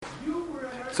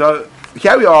So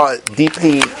here we are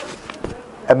deeply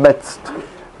amidst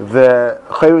the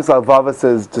Chovos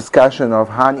HaLevavos's discussion of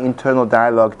how an internal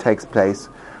dialogue takes place,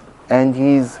 and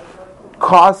he's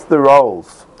cast the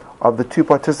roles of the two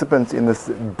participants in this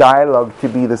dialogue to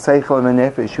be the Seichel and the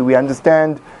Nefesh, who we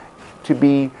understand to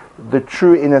be the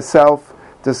true inner self,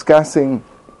 discussing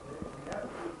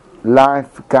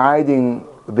life, guiding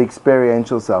the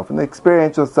experiential self. And the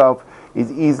experiential self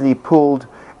is easily pulled,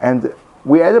 and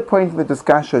we're at a point in the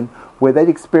discussion where that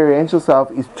experiential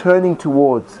self is turning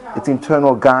towards its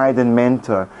internal guide and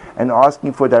mentor and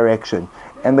asking for direction.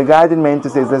 And the guide and mentor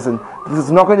says, listen, this is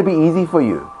not going to be easy for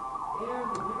you,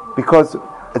 because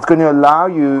it's going to allow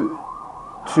you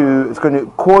to, it's going to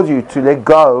cause you to let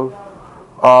go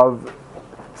of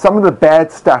some of the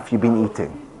bad stuff you've been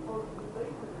eating.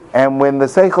 And when the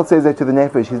Seichel says that to the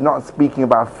Nefesh, he's not speaking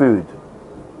about food.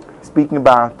 He's speaking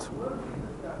about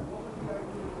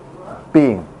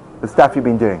being, the stuff you've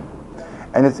been doing.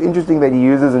 And it's interesting that he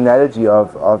uses an analogy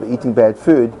of eating bad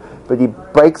food, but he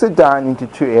breaks it down into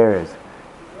two areas.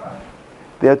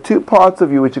 There are two parts of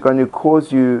you which are going to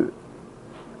cause you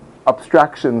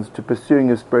obstructions to pursuing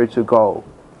your spiritual goal.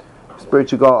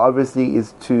 Spiritual goal obviously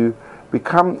is to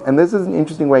become, and this is an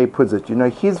interesting way he puts it,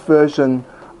 his version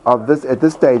of this, at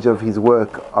this stage of his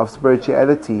work of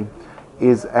spirituality,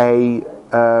 is a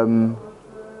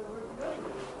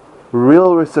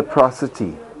real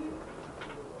reciprocity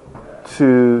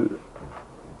to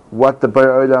what the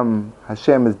Borei Olam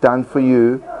Hashem has done for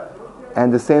you,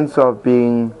 and the sense of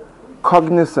being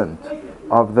cognizant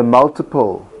of the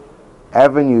multiple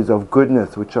avenues of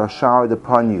goodness which are showered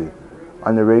upon you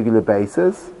on a regular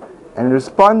basis, and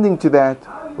responding to that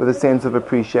with a sense of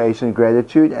appreciation,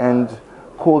 gratitude, and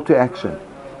call to action.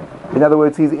 In other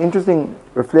words, his interesting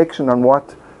reflection on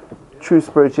what true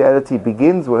spirituality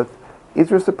begins with is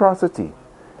reciprocity.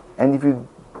 And if you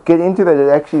get into that, it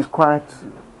actually is quite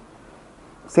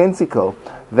sensical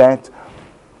that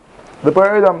the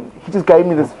Borei Olam, he just gave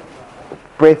me this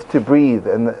breath to breathe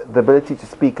and the ability to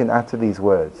speak and utter these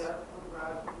words.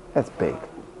 That's big.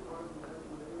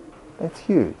 That's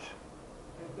huge.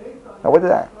 Now, what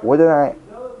did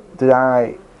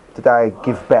I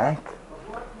give back?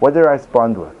 What did I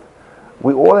respond with?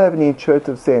 We all have an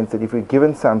intuitive sense that if we're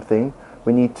given something,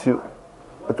 we need to,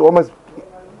 it's almost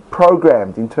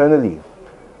programmed internally,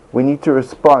 we need to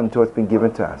respond to what's been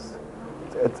given to us.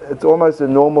 It's almost a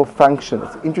normal function.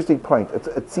 It's an interesting point.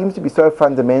 It seems to be so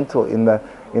fundamental in the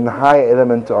higher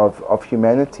element of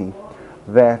humanity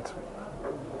that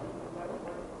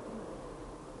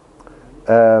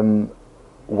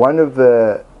one of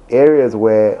the areas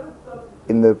where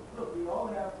in the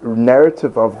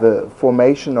narrative of the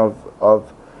formation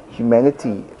of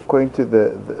humanity, according to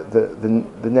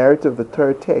the narrative of the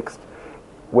Torah text,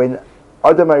 when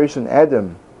Adam HaRishon,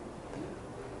 Adam,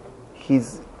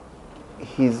 his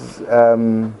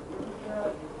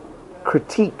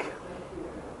critique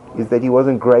is that he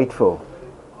wasn't grateful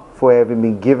for having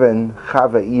been given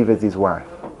Chava, Eve, as his wife.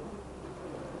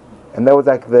 And that was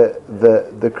like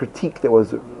the critique that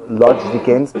was lodged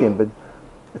against him. But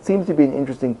it seems to be an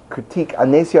interesting critique,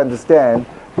 unless you understand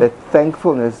that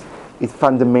thankfulness is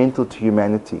fundamental to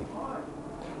humanity,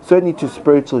 certainly to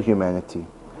spiritual humanity.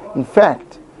 In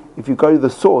fact, if you go to the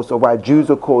source of why Jews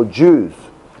are called Jews,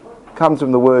 it comes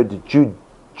from the word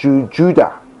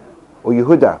Judah or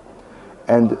Yehuda,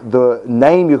 and the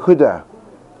name Yehuda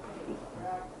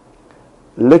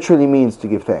literally means to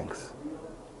give thanks.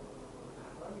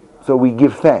 So we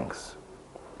give thanks.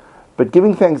 But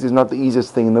giving thanks is not the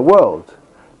easiest thing in the world,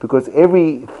 because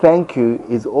every thank you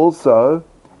is also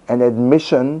an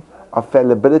admission of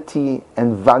fallibility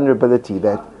and vulnerability,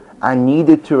 that I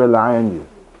needed to rely on you.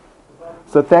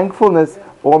 So thankfulness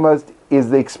almost is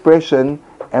the expression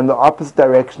and the opposite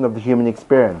direction of the human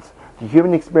experience. The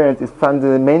human experience is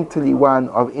fundamentally one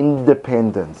of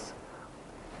independence,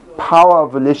 power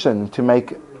of volition to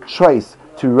make choice,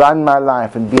 to run my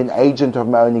life and be an agent of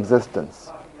my own existence.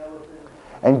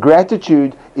 And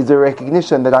gratitude is a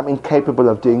recognition that I'm incapable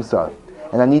of doing so,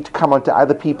 and I need to come onto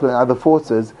other people and other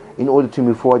forces in order to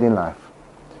move forward in life.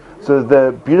 So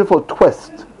the beautiful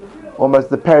twist, almost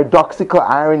the paradoxical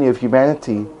irony of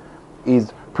humanity,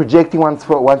 is projecting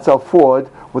oneself forward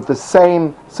with the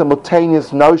same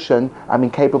simultaneous notion, I'm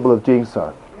incapable of doing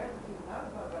so.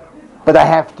 But I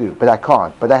have to, but I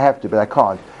can't, but I have to, but I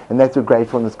can't. And that's where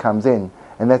gratefulness comes in.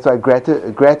 And that's why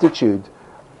gratitude,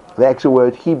 the actual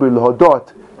word Hebrew,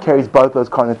 lahodot, carries both those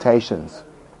connotations.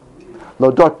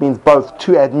 Lahodot means both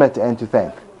to admit and to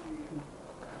thank.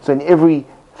 So in every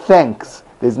thanks,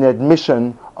 there's an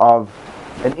admission of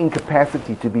an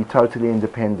incapacity to be totally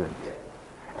independent.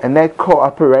 And that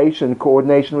cooperation,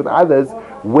 coordination with others,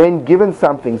 when given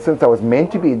something, since I was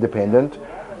meant to be independent,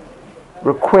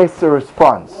 requests a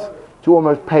response to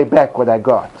almost pay back what I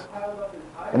got.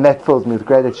 And that fills me with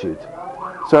gratitude.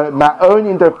 So my own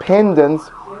independence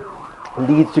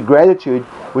leads to gratitude,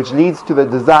 which leads to the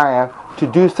desire to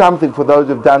do something for those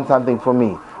who've done something for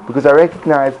me. Because I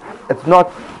recognize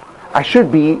I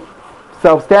should be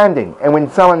self-standing. And when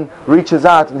someone reaches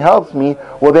out and helps me,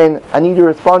 well then I need to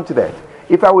respond to that.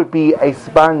 If I would be a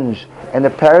sponge and a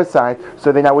parasite,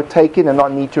 so then I would take in and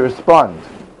not need to respond.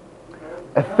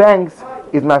 A thanks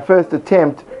is my first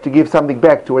attempt to give something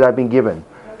back to what I've been given.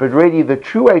 But really the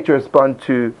true way to respond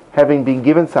to having been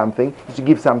given something is to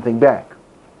give something back.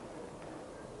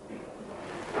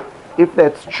 If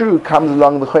that's true, comes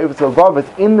along the Chovos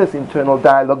HaLevavos in this internal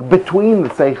dialogue between the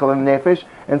Seichel and the Nefesh,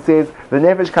 and says, the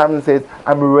Nefesh comes and says,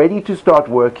 I'm ready to start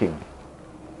working.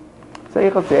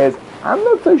 Seichel says, I'm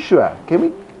not so sure. Can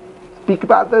we speak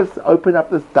about this, open up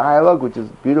this dialogue, which is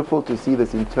beautiful to see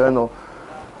this internal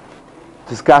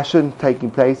discussion taking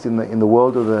place in the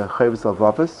world of the Chovos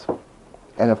HaLevavos,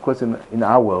 and of course in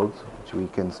our world, which we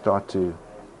can start to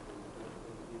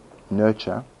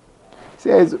nurture. He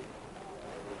says,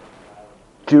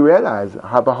 do you realize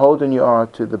how beholden you are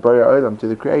to the Borei Olam, to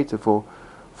the Creator, for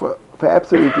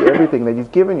absolutely everything that He's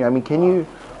given you? I mean, can you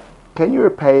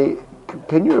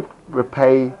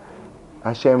repay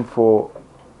Hashem for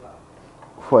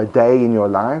a day in your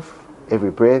life,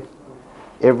 every breath,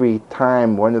 every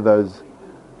time one of those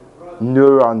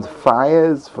neurons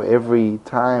fires, for every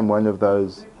time one of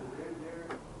those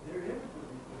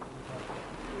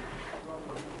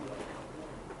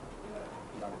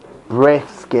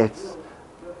breaths gets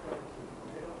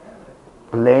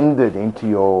blended into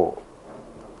your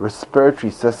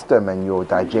respiratory system and your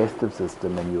digestive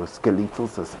system and your skeletal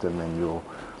system and your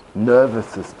nervous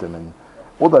system, and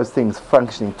all those things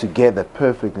functioning together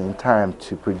perfectly in time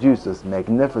to produce this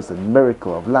magnificent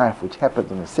miracle of life, which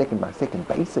happens on a second-by-second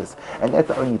basis. And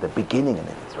that's only the beginning, and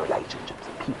then there's relationships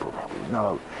and people that we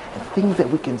know and things that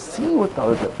we can see with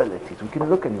those abilities. We can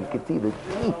look and we can see the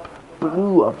deep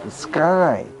blue of the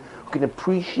sky. We can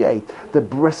appreciate the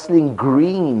bristling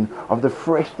green of the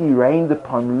freshly rained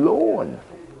upon lawn.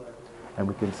 And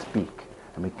we can speak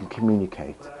and we can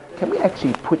communicate. Can we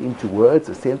actually put into words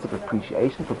a sense of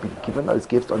appreciation for being given those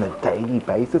gifts on a daily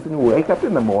basis? And we wake up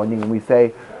in the morning and we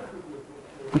say,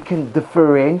 we can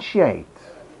differentiate.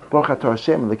 The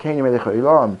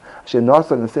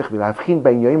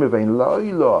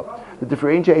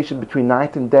differentiation between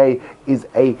night and day is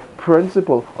a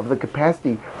principle of the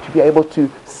capacity to be able to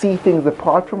see things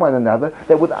apart from one another,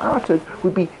 that without it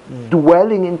we'd be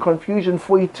dwelling in confusion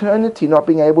for eternity, not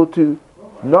being able to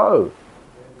know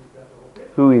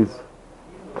who is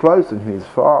close and who is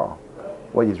far,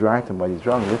 what is right and what is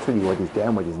wrong, literally what is day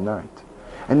and what is night.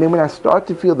 And then when I start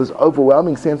to feel this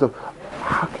overwhelming sense of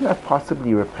how can I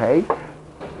possibly repay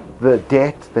the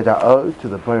debt that I owe to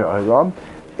the Borei Olam,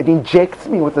 it injects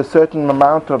me with a certain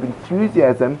amount of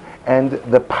enthusiasm and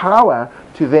the power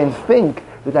to then think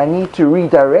that I need to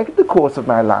redirect the course of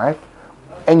my life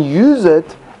and use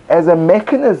it as a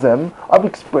mechanism of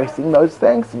expressing those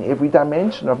thanks in every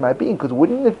dimension of my being. Because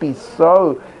wouldn't it be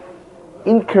so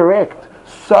incorrect,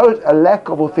 so a lack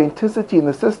of authenticity in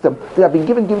the system, that I've been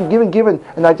given,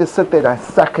 and I just sit there and I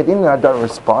suck it in and I don't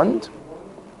respond?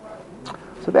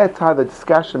 So that's how the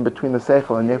discussion between the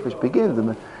Seichel and Nefesh begins. And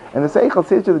the Seichel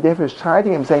says to the Nefesh,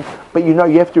 chiding him, saying, but you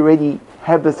have to already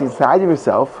have this inside of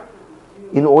yourself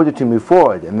in order to move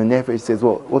forward. And the Nefesh says,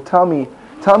 well, tell me,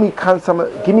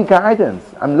 give me guidance.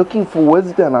 I'm looking for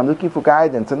wisdom, I'm looking for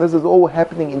guidance. And this is all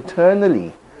happening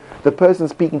internally. The person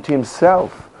speaking to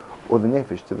himself, or the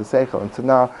Nefesh to the Seichel. And so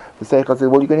now the Seichel says,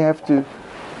 well, you're going to have to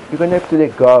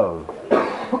let go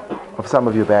of some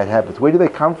of your bad habits. Where do they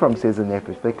come from, says the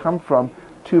Nefesh? They come from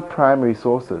two primary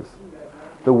sources.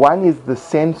 The one is the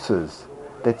senses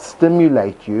that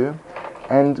stimulate you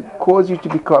and cause you to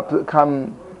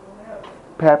become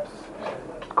perhaps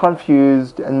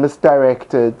confused and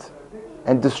misdirected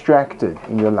and distracted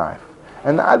in your life.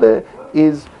 And the other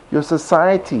is your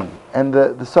society and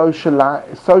the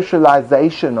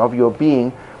socialization of your being,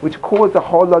 which cause a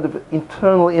whole lot of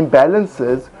internal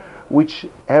imbalances which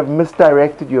have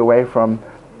misdirected you away from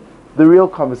the real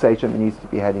conversation that needs to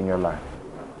be had in your life.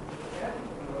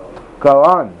 Go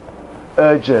on,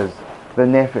 urges the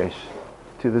Nefesh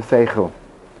to the Seichel.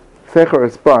 Seichel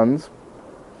responds,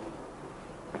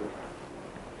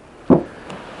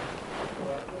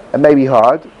 it may be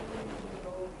hard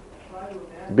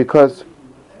because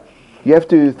you have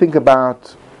to think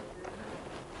about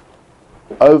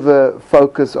over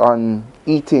focus on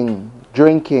eating,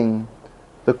 drinking,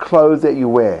 the clothes that you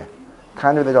wear,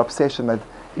 kind of that obsession that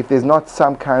if there's not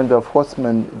some kind of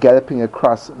horseman galloping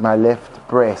across my left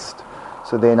breast,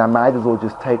 so then I might as well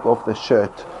just take off the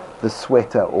shirt, the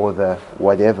sweater, or the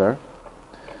whatever.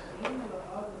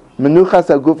 Menuchas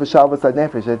haguf v'shalvas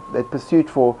hanefesh, that pursuit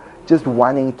for just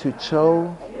wanting to chill,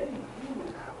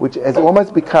 which has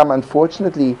almost become,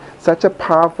 unfortunately, such a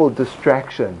powerful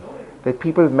distraction that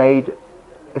people have made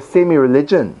a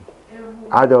semi-religion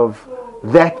out of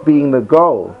that being the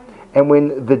goal. And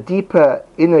when the deeper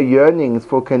inner yearnings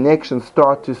for connection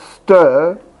start to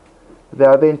stir, they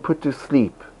are then put to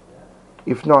sleep,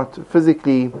 if not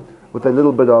physically, with a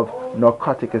little bit of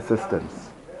narcotic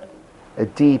assistance. A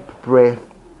deep breath,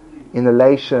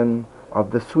 inhalation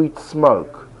of the sweet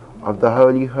smoke of the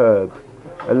holy herb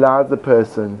allows the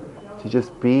person to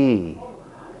just be,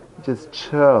 just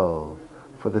chill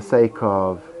for the sake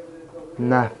of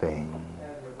nothing.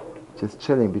 Just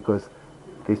chilling because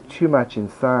there's too much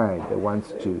inside that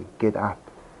wants to get up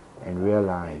and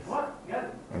realize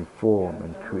and form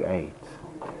and create.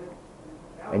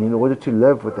 And in order to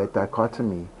live with that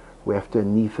dichotomy, we have to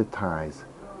anesthetize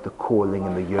the calling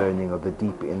and the yearning of the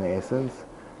deep inner essence,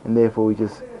 and therefore we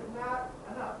just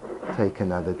take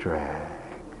another drag,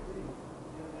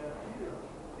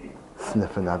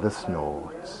 sniff another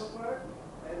snort,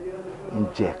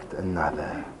 inject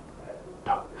another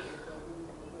dose.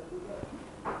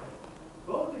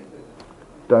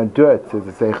 Don't do it, says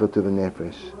the Seichel to the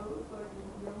Nefesh.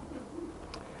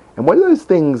 And one of those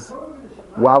things,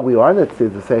 while we're on it,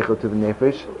 says the Seichel to the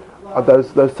Nefesh, are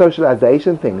those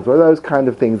socialization things, or those kind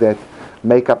of things that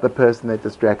make up the person that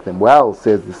distract them. Well,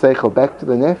 says the Seichel, back to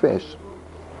the Nefesh.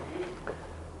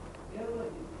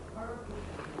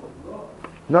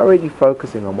 Not really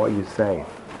focusing on what you say.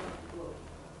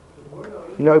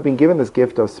 You know, we've been given this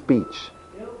gift of speech,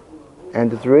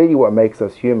 and it's really what makes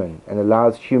us human and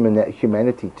allows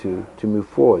humanity to move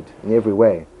forward in every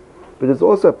way. But it's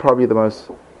also probably the most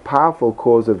powerful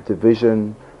cause of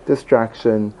division,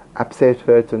 distraction, upset,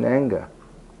 hurt, and anger.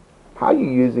 How are you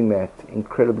using that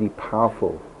incredibly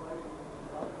powerful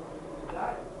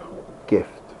gift?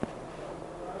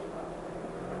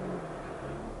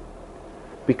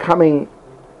 Becoming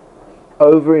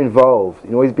over-involved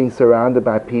in always being surrounded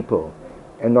by people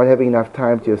and not having enough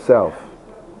time to yourself.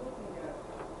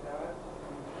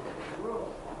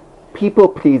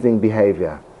 People-pleasing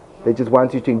behavior. They just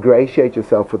want you to ingratiate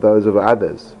yourself with those of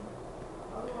others.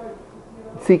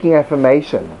 Seeking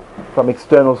affirmation from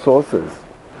external sources.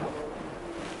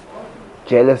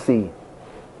 Jealousy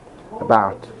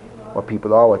about what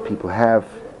people are, what people have.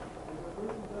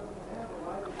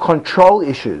 Control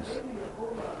issues.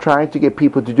 Trying to get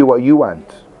people to do what you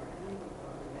want.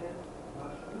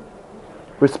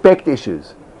 Respect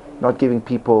issues. Not giving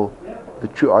people the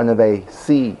true honor they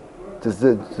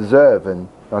deserve and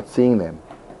not seeing them.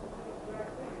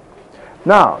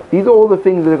 Now, these are all the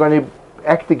things that are going to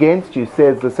act against you,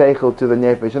 says the Seichel to the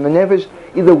Nefesh. And the Nefesh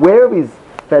is aware of his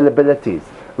fallibilities,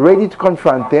 ready to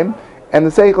confront them. And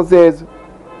the Seichel says,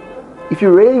 if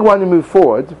you really want to move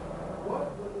forward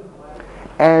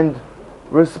and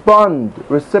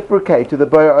reciprocate to the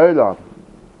Borei Olam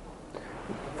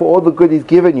for all the good he's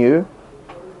given you,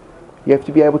 you have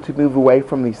to be able to move away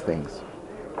from these things.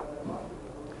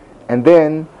 And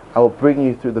then I will bring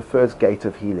you through the first gate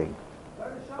of healing.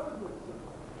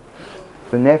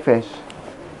 The Nefesh,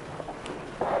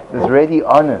 this really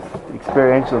honest,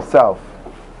 experiential self,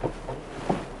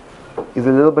 is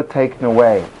a little bit taken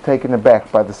aback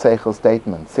by the Seichel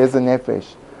statement. Says the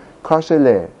Nefesh, it's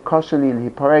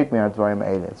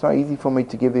not easy for me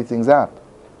to give these things up.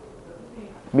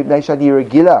 This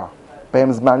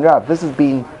has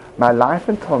been my life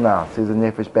until now, says the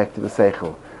Nefesh back to the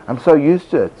Seichel. I'm so used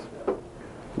to it.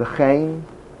 L'chein,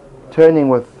 turning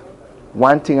with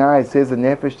wanting eyes, says the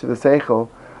Nefesh to the Seichel,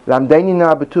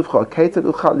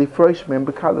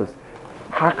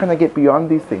 how can I get beyond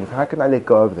these things? How can I let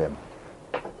go of them?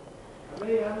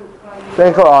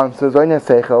 Seichel answers,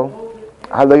 Seichel,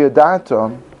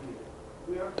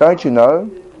 don't you know?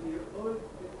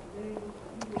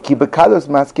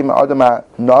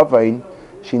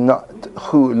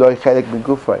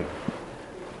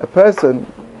 A person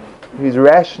who's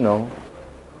rational,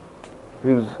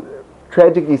 who's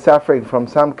tragically suffering from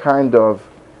some kind of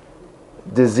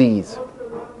disease,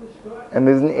 and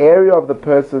there's an area of the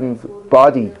person's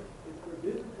body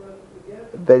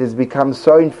that has become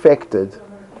so infected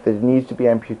that it needs to be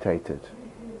amputated.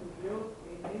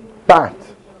 But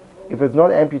if it's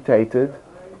not amputated,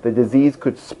 the disease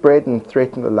could spread and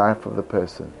threaten the life of the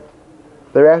person.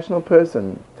 The rational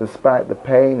person, despite the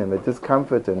pain and the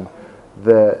discomfort and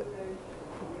the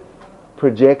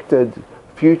projected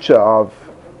future of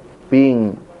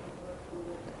being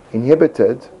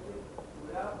inhibited,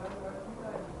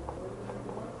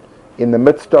 in the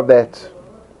midst of that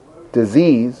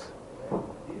disease,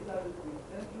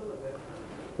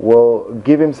 will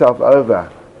give himself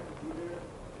over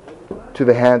to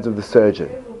the hands of the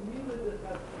surgeon.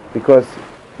 Because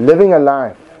living a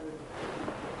life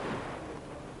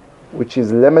which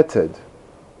is limited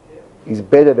is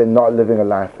better than not living a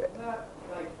life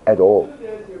at all.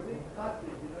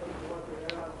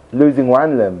 Losing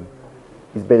one limb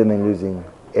is better than losing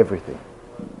everything.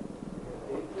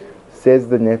 Says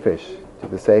the Nefesh to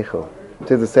the Seichel.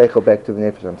 Says the Seichel back to the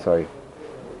Nefesh, I'm sorry.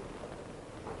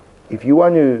 If you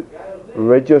want to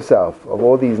rid yourself of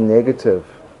all these negative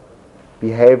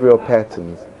behavioral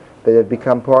patterns that have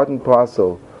become part and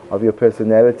parcel of your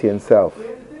personality and self,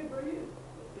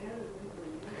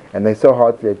 and they're so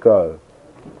hard to let go,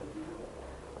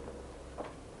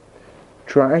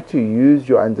 try to use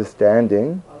your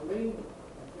understanding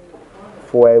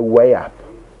for a way up,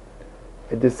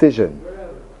 a decision,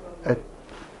 a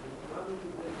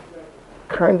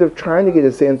kind of trying to get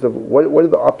a sense of what are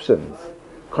the options,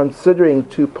 considering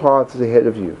two paths ahead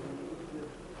of you.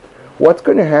 What's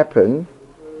going to happen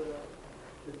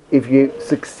if you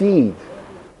succeed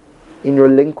in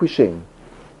relinquishing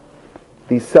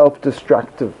these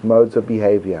self-destructive modes of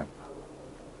behavior?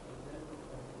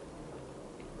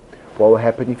 What will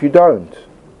happen if you don't?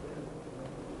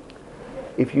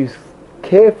 If you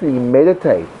carefully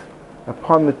meditate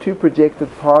upon the two projected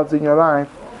paths in your life,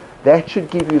 that should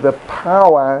give you the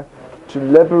power to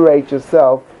liberate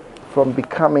yourself from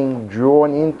becoming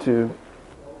drawn into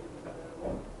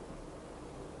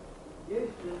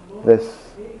this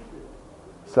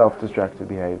self-destructive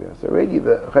behavior. So really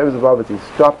the Chovos HaLevavos is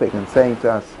stopping and saying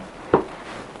to us,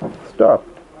 stop.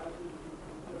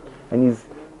 And he's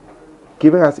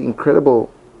giving us incredible,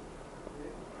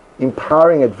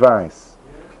 empowering advice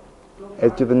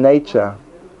as to the nature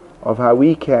of how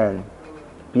we can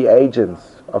be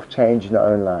agents of change in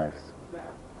our own lives.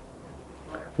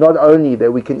 Not only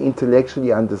that we can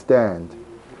intellectually understand,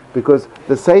 because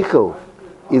the Seichel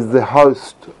is the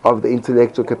host of the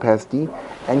intellectual capacity,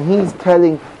 and he's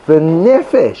telling the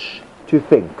Nefesh to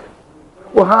think.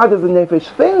 Well, how does the Nefesh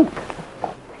think?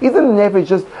 Isn't the Nefesh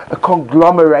just a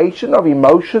conglomeration of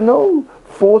emotional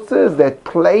forces that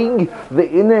plague the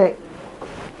inner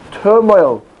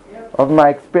turmoil of my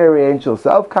experiential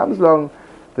self? Comes along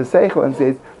the Seichel and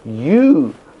says,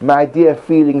 you, my dear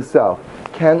feeling self,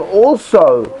 can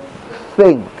also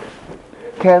think,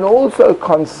 can also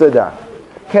consider,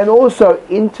 can also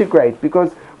integrate,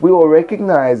 because we all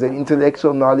recognize that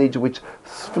intellectual knowledge which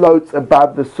floats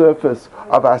above the surface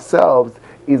of ourselves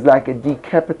is like a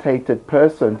decapitated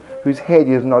person whose head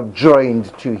is not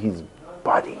joined to his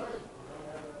body.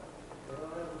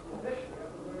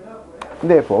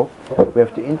 Therefore, we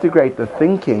have to integrate the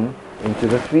thinking into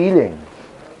the feeling.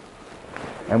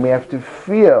 And we have to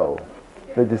feel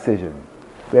the decision.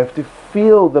 We have to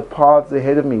feel the paths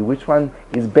ahead of me, which one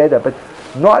is better, but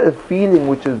not a feeling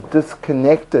which is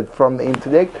disconnected from the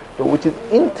intellect, but which is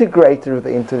integrated with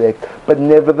the intellect. But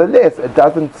nevertheless, it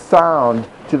doesn't sound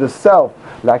to the self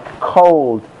like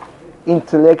cold,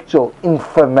 intellectual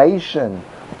information,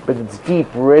 but it's deep,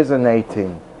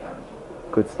 resonating,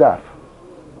 good stuff.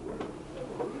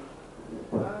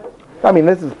 I mean,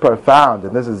 this is profound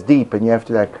and this is deep, and you have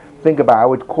to think about, I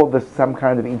would call this some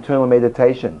kind of internal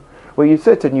meditation, where you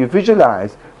sit and you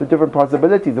visualize the different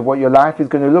possibilities of what your life is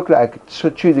going to look like,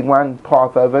 choosing one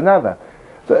path over another.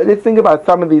 So let's think about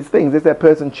some of these things. If that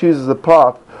person chooses a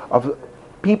path of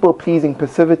people-pleasing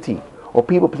passivity or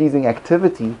people-pleasing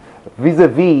activity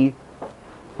vis-a-vis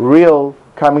real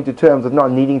coming to terms of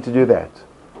not needing to do that.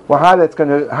 Well, how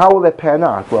will that pan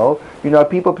out? Well,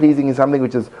 people-pleasing is something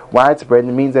which is widespread, and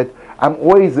it means that I'm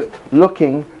always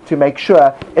looking to make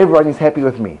sure everyone is happy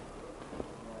with me.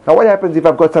 Now, what happens if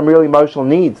I've got some real emotional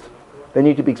needs that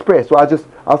need to be expressed? Well,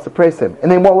 I'll suppress them.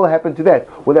 And then what will happen to that?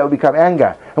 Well, that will become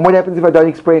anger. And what happens if I don't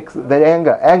express that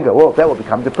anger? Well, that will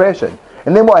become depression.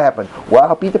 And then what happens? Well,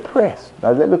 I'll be depressed. Now,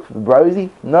 does that look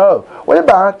rosy? No. What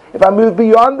about if I move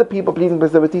beyond the people-pleasing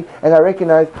passivity and I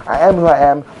recognize I am who I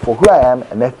am for who I am,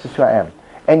 and that's just who I am.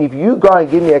 And if you go and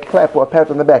give me a clap or a pat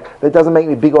on the back, that doesn't make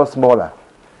me big or smaller.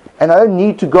 And I don't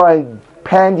need to go and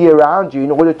pandy around you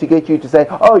in order to get you to say,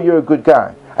 oh, you're a good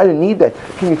guy. I don't need that.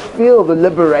 Can you feel the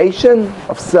liberation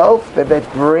of self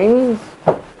that brings?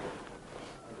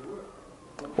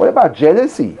 What about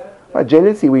jealousy? About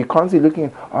jealousy, we're constantly looking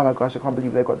at, oh my gosh, I can't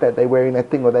believe they've got that, they're wearing that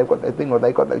thing, or they've got that thing, or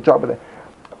they got that job.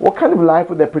 What kind of life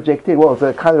would they project in? Well, it's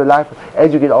a kind of a life,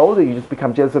 as you get older, you just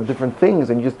become jealous of different things,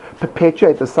 and you just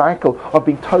perpetuate the cycle of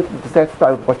being totally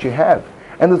dissatisfied with what you have.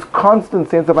 And this constant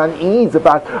sense of unease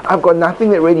about, I've got nothing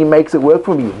that really makes it work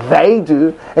for me. They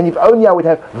do. And if only I would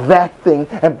have that thing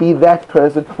and be that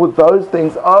person with those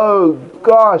things, oh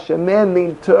gosh, and then the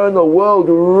internal world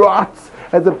rots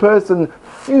as a person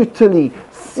futilely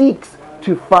seeks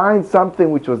to find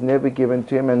something which was never given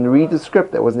to him and read a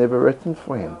script that was never written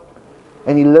for him.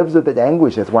 And he lives with that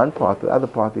anguish. That's one part. The other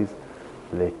part is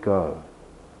let go.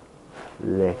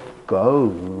 Let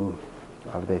go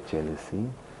of that jealousy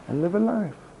and live a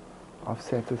life of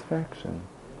satisfaction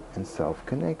and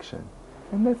self-connection.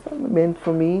 And that's not meant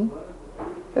for me.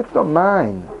 That's not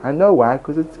mine. I know why,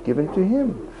 because it's given to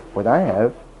him. What I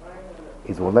have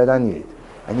is all that I need.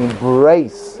 And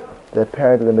embrace the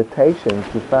apparent limitations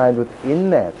to find within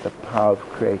that the power of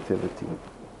creativity.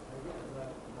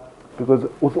 Because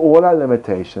with all our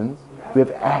limitations, we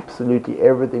have absolutely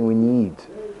everything we need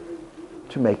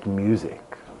to make music,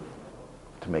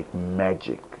 to make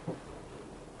magic,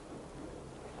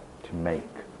 to make.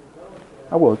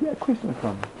 I will. Yeah, question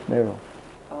from Meryl.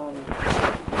 The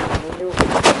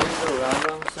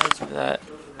Rambam says that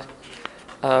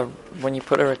when you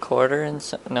put a recorder in,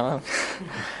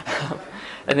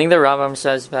 I think the Rambam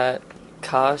says that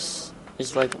kas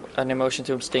is like an emotion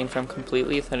to abstain from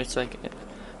completely. Then it's like,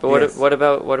 but Yes. what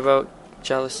about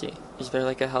jealousy? Is there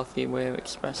like a healthy way of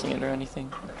expressing it or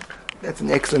anything? That's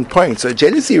an excellent point. So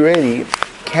jealousy really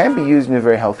can be used in a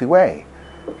very healthy way.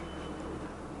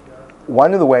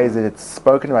 One of the ways that it's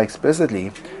spoken about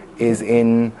explicitly is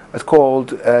in, it's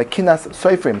called Kinas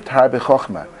Soifrim, Tar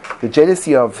B'Chochma. The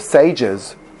jealousy of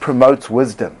sages promotes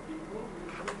wisdom.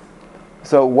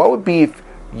 So what would be if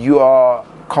you are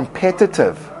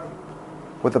competitive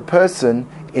with a person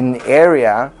in an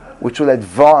area which will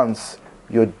advance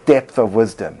your depth of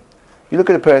wisdom? You look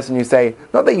at a person, you say,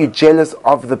 not that you're jealous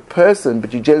of the person,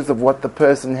 but you're jealous of what the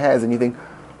person has, and you think,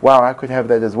 wow, I could have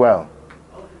that as well.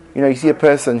 You know, you see a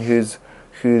person who's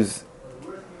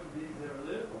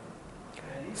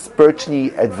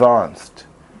spiritually advanced.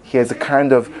 He has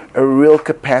a real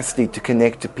capacity to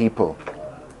connect to people,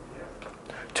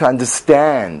 to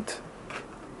understand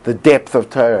the depth of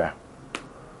Torah,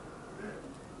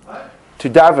 to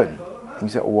daven. And you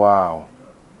say, wow,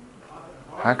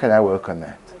 how can I work on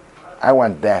that? I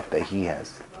want that he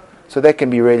has. So that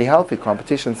can be really healthy.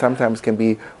 Competition sometimes can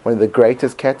be one of the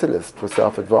greatest catalysts for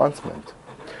self-advancement.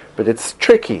 But it's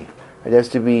tricky. It has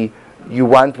to be, you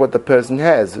want what the person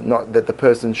has, not that the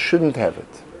person shouldn't have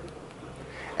it.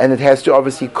 And it has to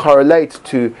obviously correlate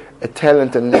to a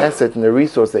talent and an asset and a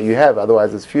resource that you have,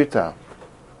 otherwise it's futile.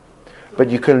 But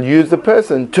you can use the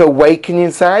person to awaken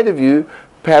inside of you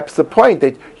perhaps the point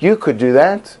that you could do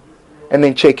that, and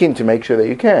then check in to make sure that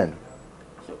you can.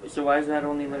 So why is that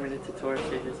only limited to Torah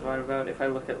stages? What about if I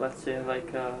look at, let's say,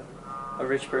 like a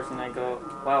rich person, I go,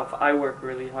 wow, if I work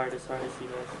really hard as he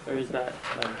does, or is that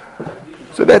like...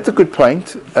 So that's a good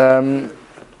point. There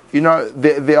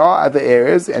are other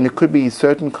areas, and it could be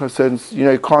certain concerns.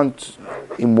 You can't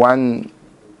in one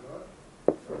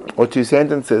or two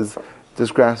sentences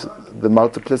describe the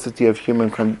multiplicity of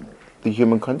the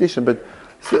human condition. But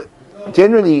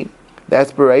generally, the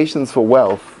aspirations for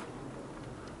wealth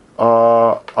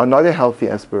are not a healthy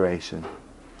aspiration,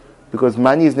 because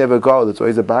money is never a goal; it's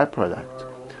always a byproduct.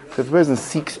 So if a person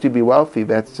seeks to be wealthy,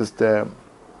 that's just going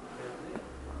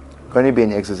to be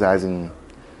an exercise in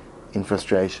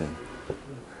frustration.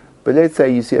 But let's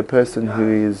say you see a person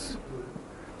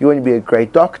you want to be a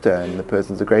great doctor, and the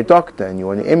person's a great doctor, and you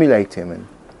want to emulate him, and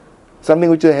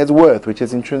something which has worth, which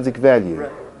has intrinsic value.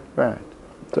 Right.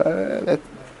 So that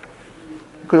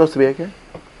could also be okay.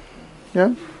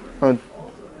 Yeah?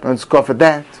 Don't scoff at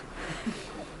that.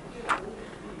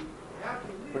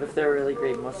 What if they're a really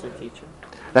great Musar teacher?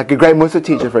 Like a great Musa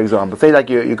teacher, for example. Say like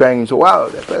you're going into, wow,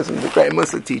 that person's a great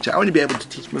Musa teacher. I want to be able to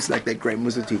teach Musa like that great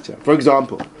Musa teacher, for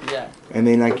example. Yeah. And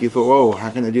then like you thought, oh,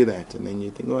 how can I do that? And then you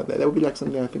think, oh, that would be like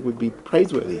something I think would be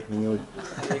praiseworthy. And you would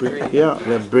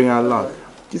bring out a lot.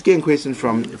 Just getting questions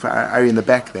from Ari in the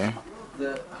back there.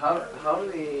 How do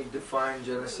we define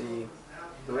jealousy?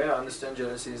 The way I understand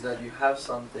jealousy is that you have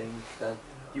something that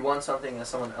you want something that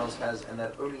someone else has and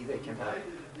that only they can have.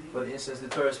 For instance, the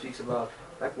Torah speaks about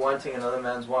like wanting another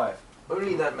man's wife.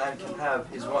 Only that man can have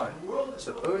his wife.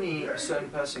 So only a certain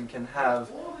person can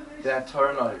have that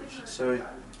Torah knowledge. So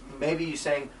maybe you're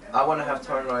saying, I want to have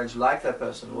Torah knowledge like that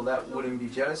person. Well, that wouldn't be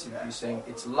jealousy. You're saying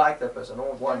it's like that person. I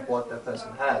don't want what that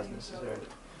person has necessarily.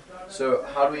 So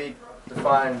how do we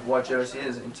define what jealousy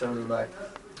is in terms of like,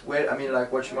 what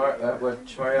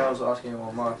Shmaria was asking,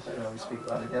 or Mark, we speak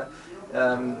about it here,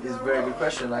 is a very good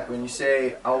question. Like when you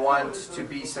say, I want to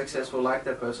be successful like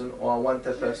that person, or I want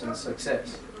that person's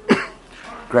success.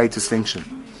 Great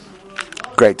distinction.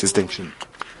 Great distinction.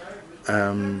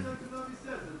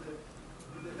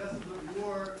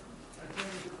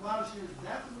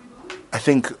 I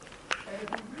think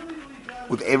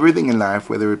with everything in life,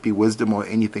 whether it be wisdom or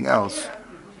anything else,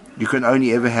 you can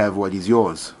only ever have what is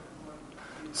yours.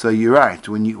 So you're right.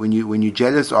 When you're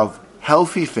jealous of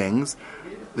healthy things,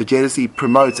 the jealousy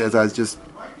promotes, as I was just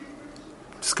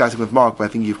discussing with Mark, but I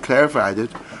think you've clarified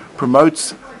it,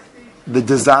 promotes the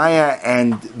desire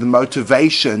and the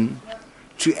motivation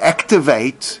to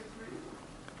activate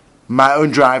my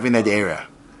own drive in that area.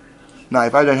 Now,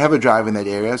 if I don't have a drive in that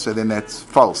area, so then that's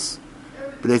false.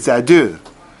 But let's say I do.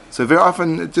 So very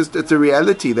often, it's a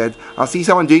reality that I'll see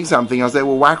someone doing something, I'll say,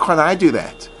 well, why can't I do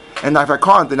that? And if I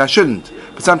can't, then I shouldn't.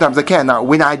 But sometimes I can. Now,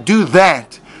 when I do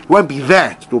that, it won't be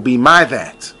that, it will be my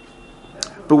that.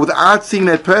 But without seeing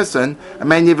that person, I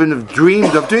may never have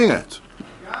dreamed of doing it.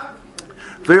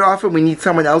 Very often, we need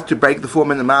someone else to break the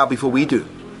 4-minute mile before we do.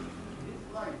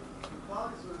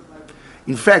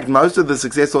 In fact, most of the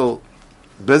successful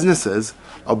businesses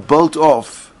are built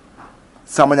off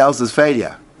someone else's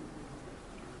failure.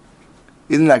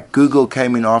 Isn't like Google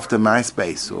came in after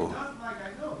MySpace or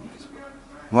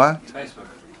what?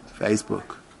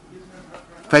 Facebook.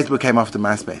 Facebook came after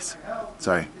MySpace.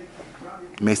 Sorry,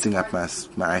 messing up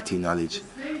my IT knowledge.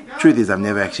 Truth is, I've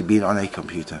never actually been on a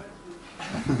computer.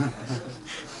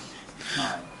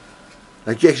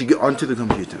 Like you actually get onto the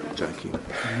computer. I'm joking.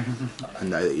 I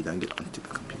know that you don't get onto the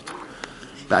computer,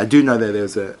 but I do know that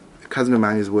there's a cousin of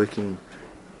mine who's working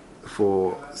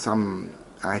for some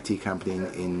IT company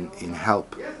in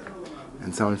help,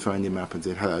 and someone phoned him up and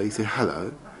said hello. He said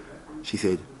hello. She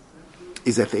said,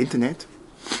 "Is that the internet?"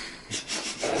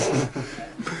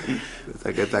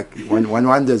 it's like one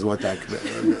wonders what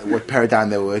paradigm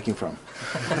they were working from.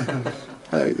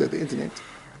 Hello, is that the internet?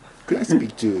 Could I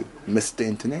speak to Mr.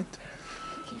 Internet?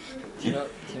 Do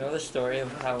you know the story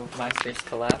of how MySpace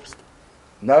collapsed?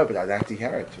 No, but I'd like to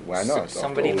hear it. Why not?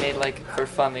 Somebody made for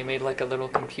fun. They made a little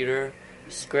computer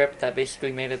script that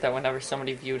basically made it that whenever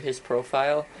somebody viewed his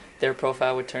profile, their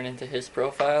profile would turn into his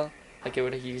profile. Like it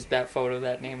would have used that photo,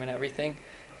 that name, and everything.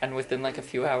 And within a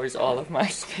few hours, all of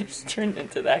MySpace turned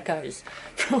into that guy's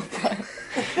profile.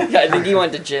 Yeah, I think he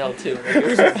went to jail too. It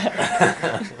was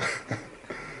bad.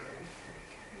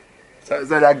 So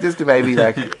just to maybe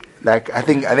I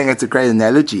think it's a great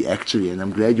analogy actually, and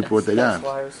I'm glad you brought that up.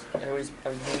 That's why I was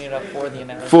bringing it up for the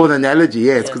analogy. For the analogy,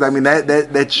 yes, because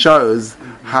that shows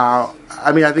how.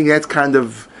 I think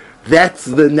that's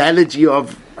the analogy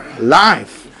of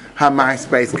life. How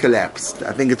MySpace collapsed.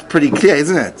 I think it's pretty clear,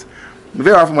 isn't it?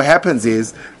 Very often, what happens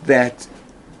is that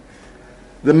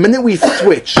the minute we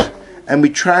switch and we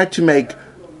try to make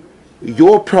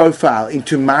your profile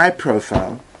into my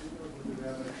profile,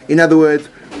 in other words,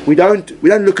 we don't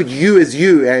look at you as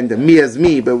you and me as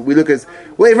me, but we look as,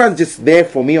 well, everyone's just there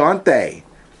for me, aren't they?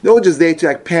 They're all just there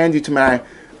to pander to my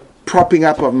propping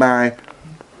up of my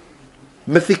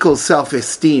mythical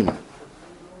self-esteem.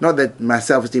 Not that my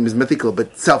self-esteem is mythical,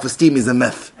 but self-esteem is a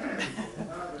myth.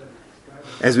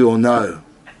 As we all know,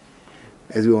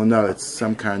 it's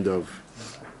some kind of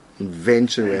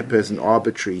invention where a person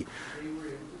arbitrarily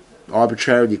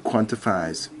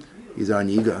quantifies his own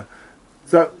ego.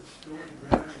 So,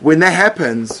 when that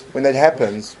happens,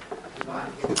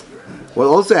 what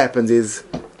also happens is,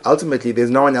 ultimately,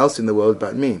 there's no one else in the world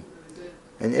but me.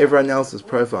 And everyone else's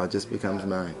profile just becomes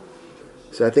mine.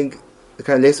 So I think the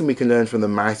kind of lesson we can learn from the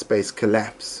MySpace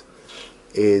collapse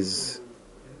is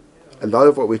a lot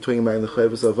of what we're talking about in the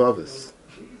Chovos HaLevavos.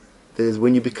 That is,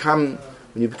 when you become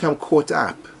caught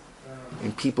up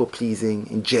in people-pleasing,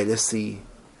 in jealousy,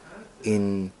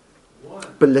 in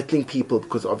belittling people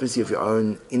because obviously of your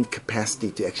own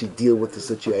incapacity to actually deal with the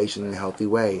situation in a healthy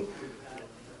way,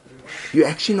 you're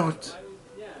actually not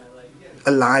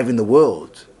alive in the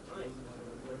world.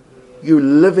 You're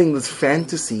living this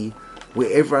fantasy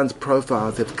where everyone's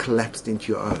profiles have collapsed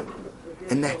into your own.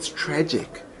 And that's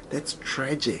tragic. That's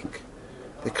tragic.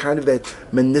 That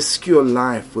minuscule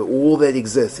life where all that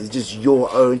exists is just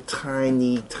your own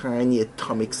tiny, tiny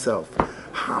atomic self.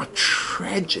 How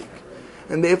tragic.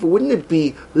 And therefore, wouldn't it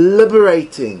be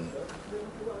liberating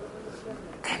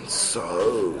and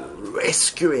so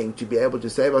rescuing to be able to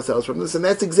save ourselves from this? And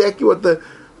that's exactly what the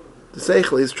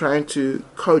Seichel is trying to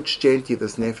coach gently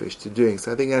this Nefesh to doing.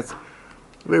 So I think that's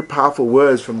very powerful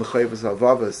words from the Chovos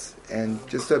HaLevavos and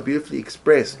just so beautifully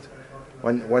expressed.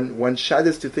 One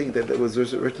shudders to think that it was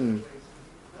written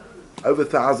over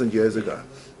 1,000 years ago.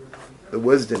 The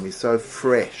wisdom is so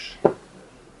fresh,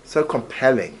 so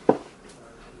compelling.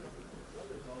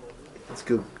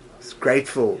 It's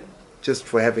grateful just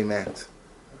for having that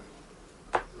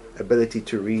ability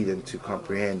to read and to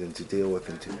comprehend and to deal with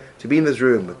and to be in this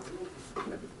room with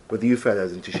with you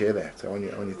fellas and to share that. So I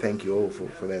want to thank you all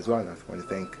for that as well. And I want to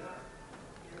thank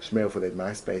Shmuel for that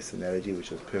MySpace analogy, which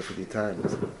was perfectly timed.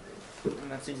 And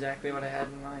that's exactly what I had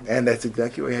in mind. And that's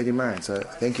exactly what I had in mind. So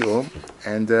thank you all,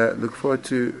 and look forward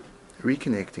to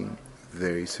reconnecting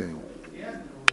very soon.